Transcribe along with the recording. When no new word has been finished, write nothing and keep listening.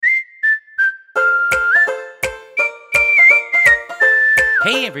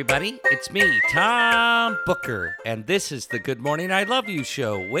Hey everybody, it's me, Tom Booker, and this is the Good Morning I Love You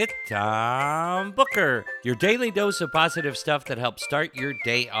show with Tom Booker, your daily dose of positive stuff that helps start your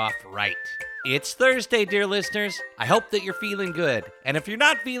day off right. It's Thursday, dear listeners. I hope that you're feeling good, and if you're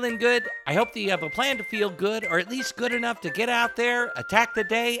not feeling good, I hope that you have a plan to feel good, or at least good enough to get out there, attack the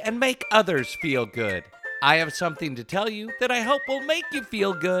day, and make others feel good. I have something to tell you that I hope will make you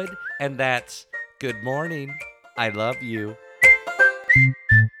feel good, and that's good morning, I love you.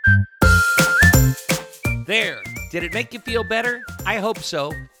 There, did it make you feel better? I hope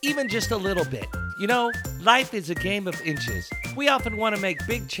so, even just a little bit. You know, life is a game of inches. We often want to make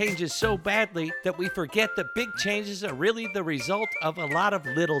big changes so badly that we forget that big changes are really the result of a lot of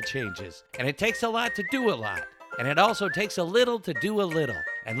little changes. And it takes a lot to do a lot. And it also takes a little to do a little.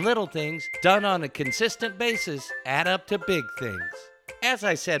 And little things, done on a consistent basis, add up to big things. As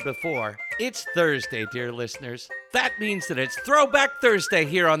I said before, it's Thursday, dear listeners. That means that it's Throwback Thursday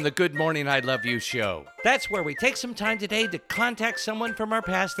here on the Good Morning I Love You show. That's where we take some time today to contact someone from our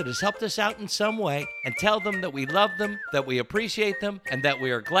past that has helped us out in some way and tell them that we love them, that we appreciate them, and that we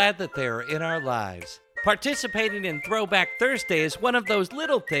are glad that they are in our lives. Participating in Throwback Thursday is one of those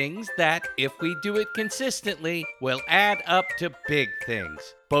little things that, if we do it consistently, will add up to big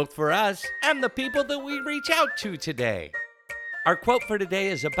things, both for us and the people that we reach out to today. Our quote for today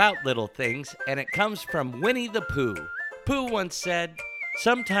is about little things, and it comes from Winnie the Pooh. Pooh once said,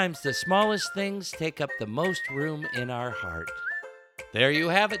 "Sometimes the smallest things take up the most room in our heart." There you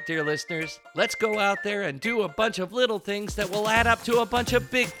have it, dear listeners. Let's go out there and do a bunch of little things that will add up to a bunch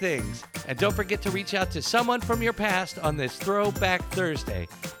of big things. And don't forget to reach out to someone from your past on this Throwback Thursday.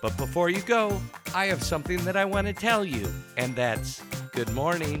 But before you go, I have something that I want to tell you, and that's good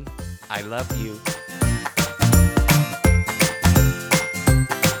morning. I love you.